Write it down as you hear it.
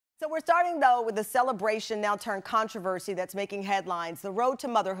So we're starting, though, with the celebration now turned controversy that's making headlines. The road to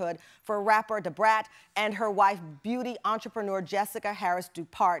motherhood for rapper Brat and her wife, beauty entrepreneur Jesseca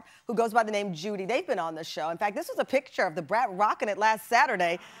Dupart-Harris, who goes by the name Judy. They've been on the show. In fact, this was a picture of Brat rocking it last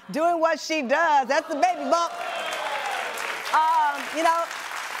Saturday, doing what she does. That's the baby bump. You know,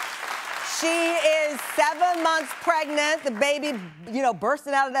 she is 7 months pregnant, the baby,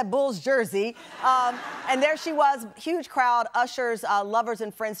 bursting out of that Bulls jersey. And there she was, huge crowd, Usher's Lovers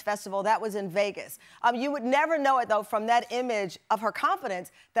and Friends Festival. That was in Vegas. You would never know it, though, from that image of her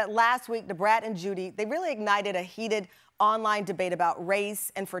confidence that last week, Brat and Judy, they really ignited a heated online debate about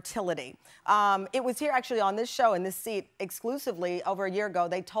race and fertility. It was here actually on this show, in this seat, exclusively over a year ago.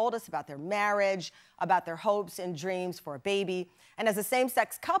 They told us about their marriage, about their hopes and dreams for a baby. And as a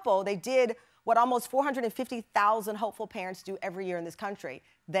same-sex couple, they did what almost 450,000 hopeful parents do every year in this country.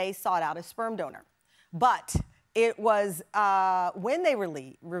 They sought out a sperm donor. But it was when they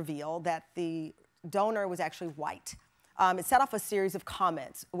revealed that the donor was actually white. It set off a series of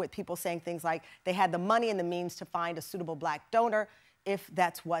comments with people saying things like they had the money and the means to find a suitable black donor if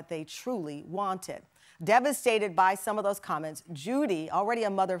that's what they truly wanted. Devastated by some of those comments, Judy, already a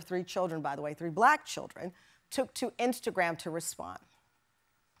mother of 3 children, by the way, 3 black children, took to Instagram to respond.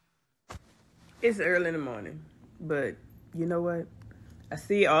 It's early in the morning, but you know what? I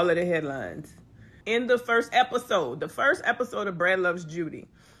see all of the headlines. In the first episode of Brat Loves Judy,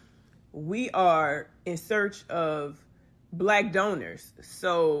 we are in search of black donors.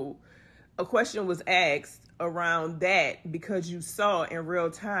 So a question was asked around that because you saw in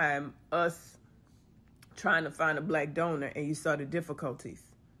real time us trying to find a black donor and you saw the difficulties.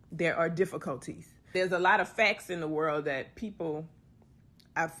 There are difficulties. There's a lot of facts in the world that people,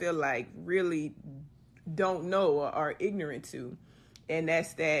 I feel like, really don't know or are ignorant to. And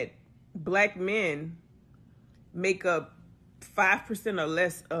that's that black men make up 5% or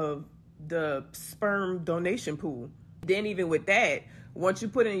less of the sperm donation pool. Then even with that, once you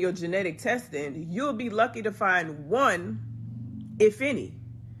put in your genetic testing, you'll be lucky to find 1, if any.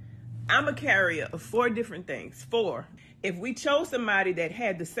 I'm a carrier of 4 different things. 4. If we chose somebody that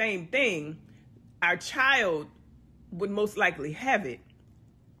had the same thing, our child would most likely have it.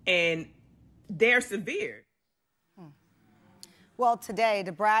 And they're severe. Well, today,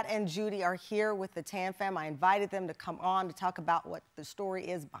 Brat and Judy are here with the Tam fam. I invited them to come on to talk about what the story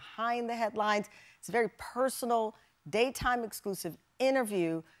is behind the headlines. It's a very personal, daytime exclusive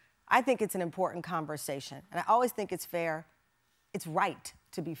interview. I think it's an important conversation. And I always think it's fair. It's right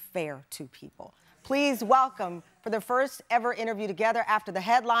to be fair to people. Please welcome, for their first ever interview together after the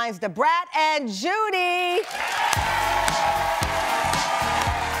headlines, Brat and Judy.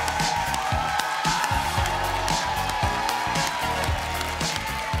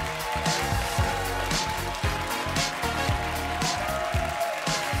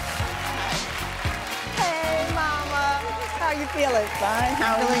 How you feeling? Fine.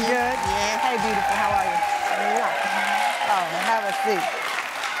 How are you? Feeling good? Yeah. Hey, beautiful. How are you? Oh, have a seat.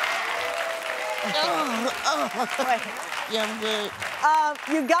 Yeah, I'm good.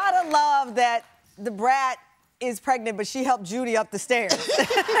 You gotta love that the Brat is pregnant, but she helped Judy up the stairs.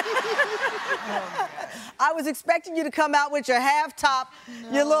 I was expecting you to come out with your half top.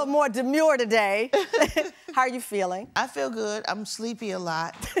 No. You're a little more demure today. How are you feeling? I feel good. I'm sleepy a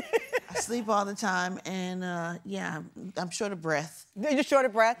lot. I sleep all the time, and yeah, I'm short of breath. You're short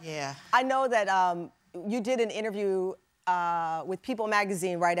of breath? Yeah. I know that you did an interview with People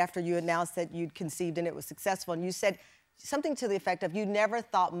magazine right after you announced that you'd conceived and it was successful, and you said something to the effect of you never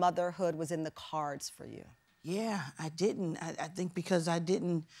thought motherhood was in the cards for you. Yeah, I didn't. I think because I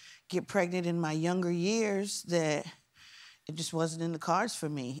didn't get pregnant in my younger years that it just wasn't in the cards for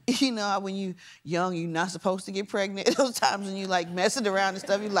me. You know, when you're young, you're not supposed to get pregnant. Those times when you like messing around and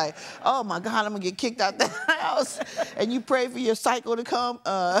stuff, you're like, oh my God, I'm gonna get kicked out the house. And you pray for your cycle to come.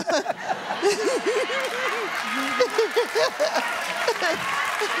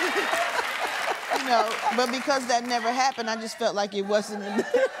 You know, but because that never happened, I just felt like it wasn't in the...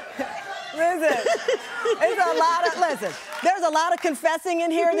 Listen, there's a lot of confessing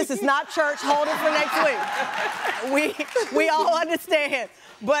in here. This is not church. Hold it for next week. We all understand.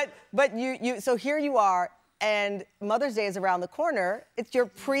 But so here you are, and Mother's Day is around the corner. It's your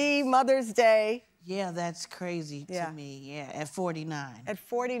pre-Mother's Day. Yeah, that's crazy to me. Yeah, at 49. At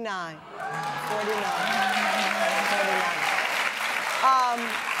 49. 49.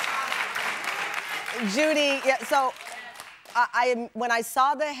 Judy, yeah, so when I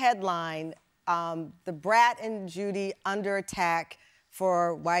saw the headline, the Brat and Judy under attack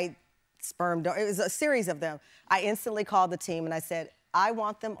for white sperm donor, it was a series of them. I instantly called the team and I said, I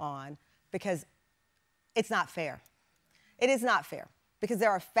want them on because it's not fair. It is not fair. because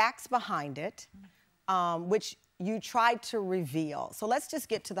there are facts behind it, which you tried to reveal. So let's just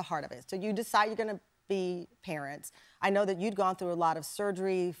get to the heart of it. So you decide you're gonna be parents. I know that you'd gone through a lot of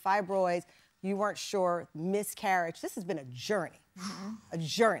surgery, fibroids, you weren't sure, miscarriage. This has been a journey, a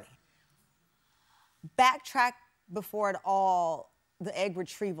journey. Backtrack before it all, the egg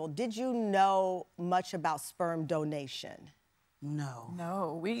retrieval. Did you know much about sperm donation? No.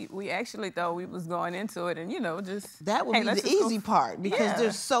 No, we actually thought we was going into it and, you know, just... That would be the easy part because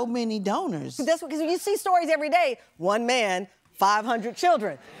there's so many donors. That's because you see stories every day. One man, 500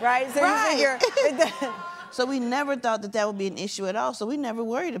 children, right? So you figure... So we never thought that that would be an issue at all, so we never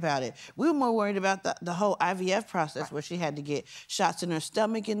worried about it. We were more worried about the whole IVF process where she had to get shots in her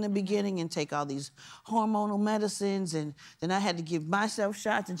stomach in the beginning and take all these hormonal medicines, and then I had to give myself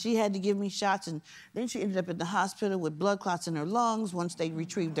shots, and she had to give me shots, and then she ended up in the hospital with blood clots in her lungs once they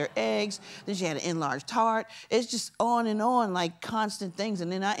retrieved their eggs. Then she had an enlarged heart. It's just on, like constant things, and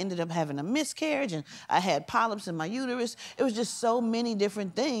then I ended up having a miscarriage, and I had polyps in my uterus. It was just so many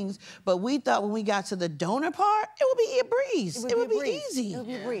different things, but we thought when we got to the donor part, it would be a breeze. It would be easy. It would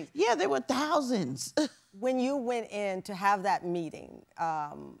be a breeze. Yeah, there were thousands. When you went in to have that meeting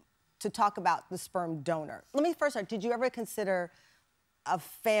to talk about the sperm donor, let me first start, did you ever consider a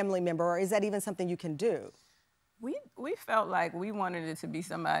family member, or is that even something you can do? We felt like we wanted it to be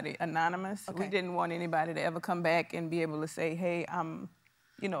somebody anonymous. Okay. We didn't want anybody to ever come back and be able to say, hey, I'm,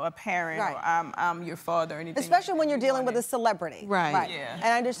 you know, a parent, or I'm your father, or anything. Especially when you're dealing with a celebrity. Right. Yeah. And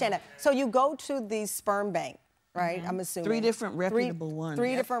I understand that. So you go to the sperm bank, right? I'm assuming. 3 different reputable ones.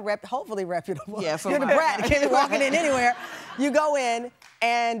 3 different, hopefully reputable. Yeah, you're the brat, can't be walking in anywhere. You go in,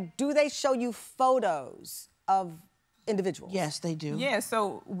 and do they show you photos of individuals? Yes, they do. Yeah,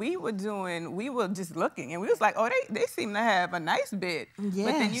 so we were just looking, and we was like, oh, they seem to have a nice bit. Yes.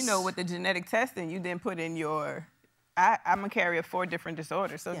 But then, you know, with the genetic testing, you then put in your... I'm a carrier of 4 different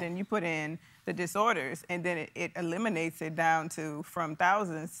disorders, so then you put in the disorders, and then it eliminates it down to from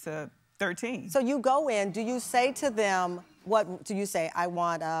thousands to 13. So you go in, do you say to them, what do you say? I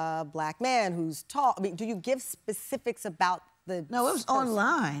want a black man who's tall. I mean, do you give specifics about the No, it was person?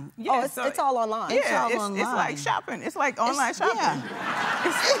 online. Yeah, it's all online. Yeah, it's all online. It's like shopping. It's like online shopping. Yeah.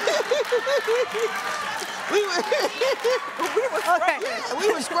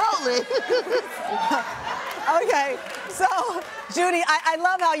 we were scrolling. Okay, so Judy, I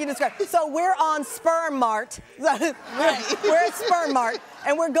love how you describe it. So we're on Sperm Mart. We're at Sperm Mart,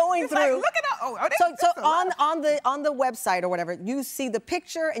 and we're going through. Like, look at that. On the website or whatever, you see the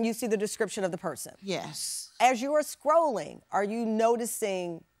picture and you see the description of the person. Yes. As you are scrolling, are you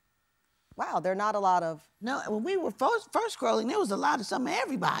noticing? Wow, there are not a lot of... No, when we were first scrolling, there was a lot of some of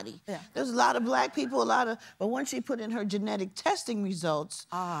everybody. Yeah. There was a lot of black people, but once she put in her genetic testing results,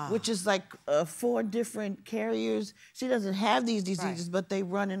 which is like 4 different carriers, she doesn't have these diseases, but they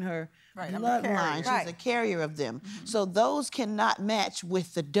run in her bloodline. She's a carrier of them. So those cannot match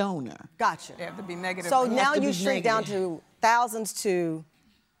with the donor. Gotcha. They have to be negative. So now you shrink down to thousands to...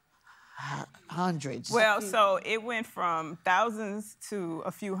 hundreds. Well, so it went from thousands to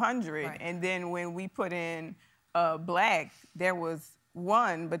a few hundred, and then when we put in black, there was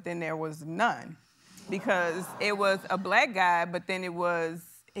 1, but then there was none, because it was a black guy, but then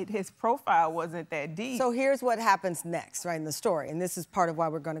his profile wasn't that deep. So here's what happens next, right, in the story, and this is part of why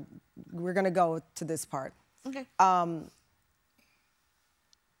we're gonna go to this part. Okay. On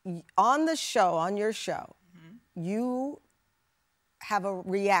the show, on your show, you have a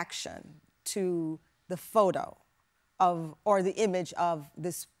reaction to the photo or the image of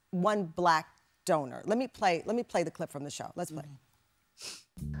this one black donor. Let me play the clip from the show. Let's play.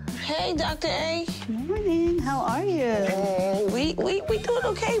 Hey, Dr. A. Morning. How are you? We doing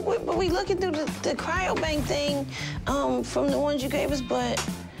okay. We looking through the cryobank thing from the ones you gave us, but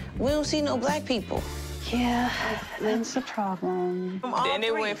we don't see no black people. Yeah, that's the problem. Then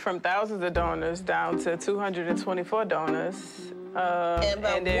it went from thousands of donors down to 224 donors. And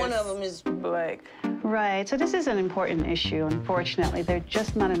about one of them is black. Right, so this is an important issue, unfortunately. There are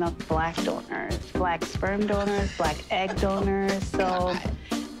just not enough black donors, black sperm donors, black egg donors. So,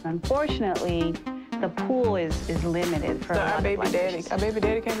 unfortunately, the pool is limited for a lot of black patients. Our baby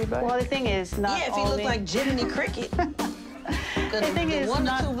daddy can't be black? Well, the thing is, not if he look like Jiminy Cricket. The thing is, 1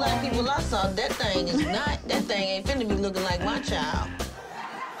 or 2 black people I saw, that thing ain't finna be looking like my child.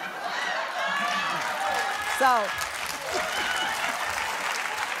 So,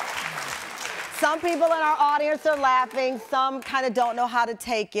 some people in our audience are laughing, some kind of don't know how to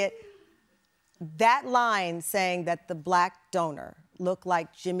take it. That line saying that the black donor looked like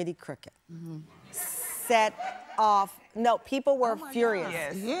Jiminy Cricket set off, no, people were furious.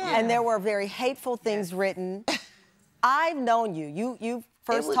 Yes. Yeah. And there were very hateful things written. I've known you. You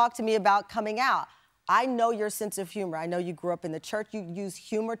first talked to me about coming out. I know your sense of humor. I know you grew up in the church. You use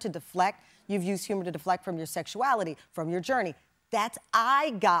humor to deflect. You've used humor to deflect from your sexuality, from your journey.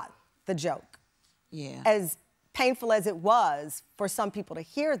 I got the joke. Yeah. As painful as it was for some people to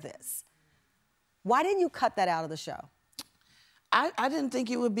hear this. Why didn't you cut that out of the show? I didn't think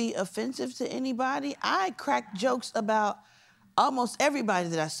it would be offensive to anybody. I cracked jokes about almost everybody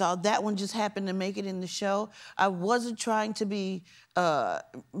that I saw. That one just happened to make it in the show. I wasn't trying to be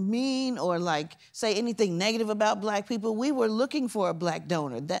mean or like say anything negative about black people. We were looking for a black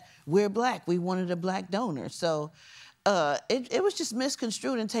donor. We're black. We wanted a black donor. So it was just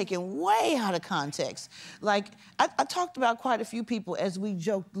misconstrued and taken way out of context. Like, I talked about quite a few people as we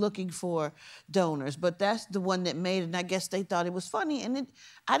joked looking for donors, but that's the one that made it, and I guess they thought it was funny, and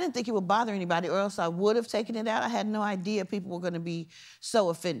I didn't think it would bother anybody, or else I would have taken it out. I had no idea people were going to be so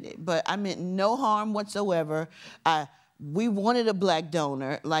offended, but I meant no harm whatsoever. We wanted a black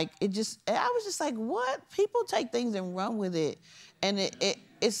donor. Like, I was just like, what? People take things and run with it, and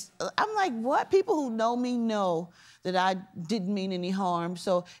I'm like, what? People who know me know that I didn't mean any harm.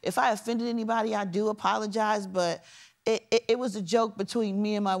 So if I offended anybody, I do apologize, but it was a joke between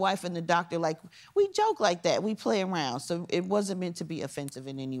me and my wife and the doctor. Like, we joke like that. We play around. So it wasn't meant to be offensive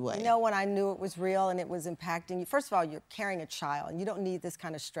in any way. You know, when I knew it was real and it was impacting you, first of all, you're carrying a child, and you don't need this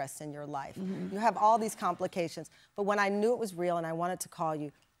kind of stress in your life. You have all these complications. But when I knew it was real and I wanted to call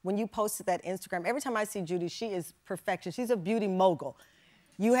you, when you posted that Instagram, every time I see Judy, she is perfection. She's a beauty mogul.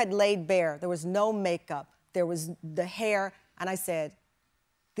 You had laid bare. There was no makeup. There was the hair. And I said,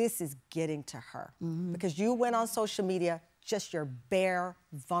 this is getting to her. Because you went on social media, just your bare,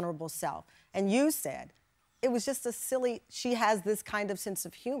 vulnerable self. And you said, it was just a silly, she has this kind of sense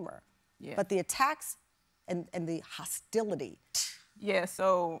of humor. Yeah. But the attacks and the hostility. Yeah,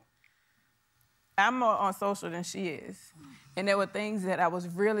 so I'm more on social than she is. And there were things that I was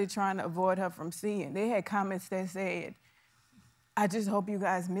really trying to avoid her from seeing. They had comments that said, I just hope you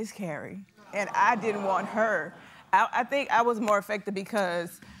guys miscarry. And I didn't want her. I think I was more affected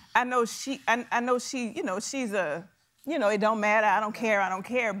because I know she, you know, she's a, you know, it don't matter, I don't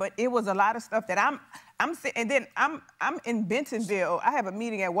care. But it was a lot of stuff that and then I'm in Bentonville. I have a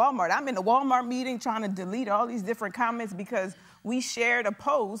meeting at Walmart. I'm in the Walmart meeting trying to delete all these different comments because we shared a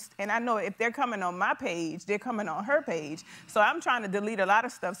post, and I know if they're coming on my page, they're coming on her page. So I'm trying to delete a lot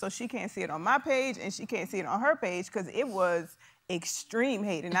of stuff so she can't see it on my page and she can't see it on her page because it was extreme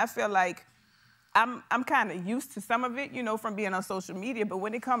hate. And I feel like I'm kind of used to some of it, you know, from being on social media, but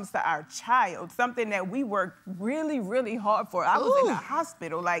when it comes to our child, something that we worked really, really hard for. I was in the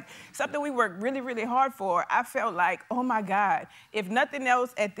hospital, like something we worked really, really hard for. I felt like, oh my God, if nothing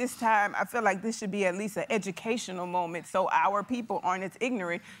else at this time, I feel like this should be at least an educational moment so our people aren't as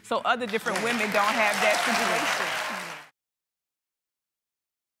ignorant, so other different women don't have that situation.